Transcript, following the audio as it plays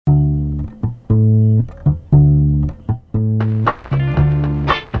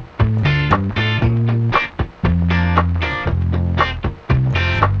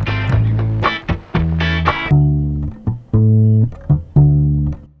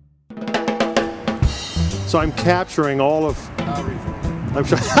So I'm capturing all of. I'm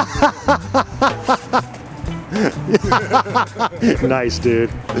sure. Nice,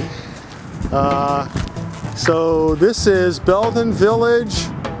 dude. So this is Belden Village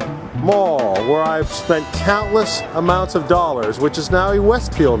Mall, where I've spent countless amounts of dollars, which is now a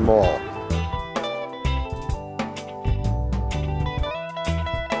Westfield Mall.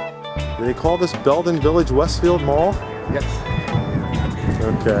 Do they call this Belden Village Westfield Mall? Yes.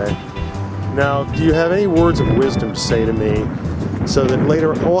 Okay. Now, do you have any words of wisdom to say to me so that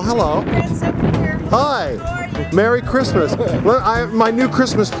later... Oh, hello. Hi. Merry Christmas. My new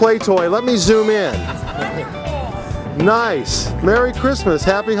Christmas play toy. Let me zoom in. Nice. Merry Christmas.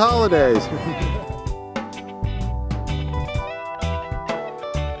 Happy holidays.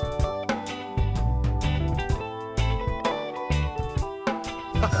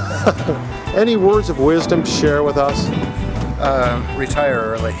 Any words of wisdom to share with us? Retire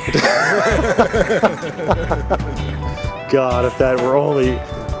early. God, if that were only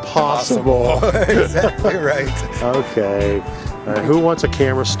possible. Exactly right. Okay. Who wants a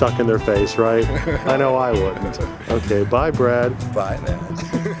camera stuck in their face, right? I know I wouldn't. Okay, bye, Brad. Bye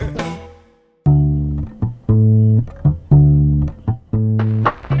now.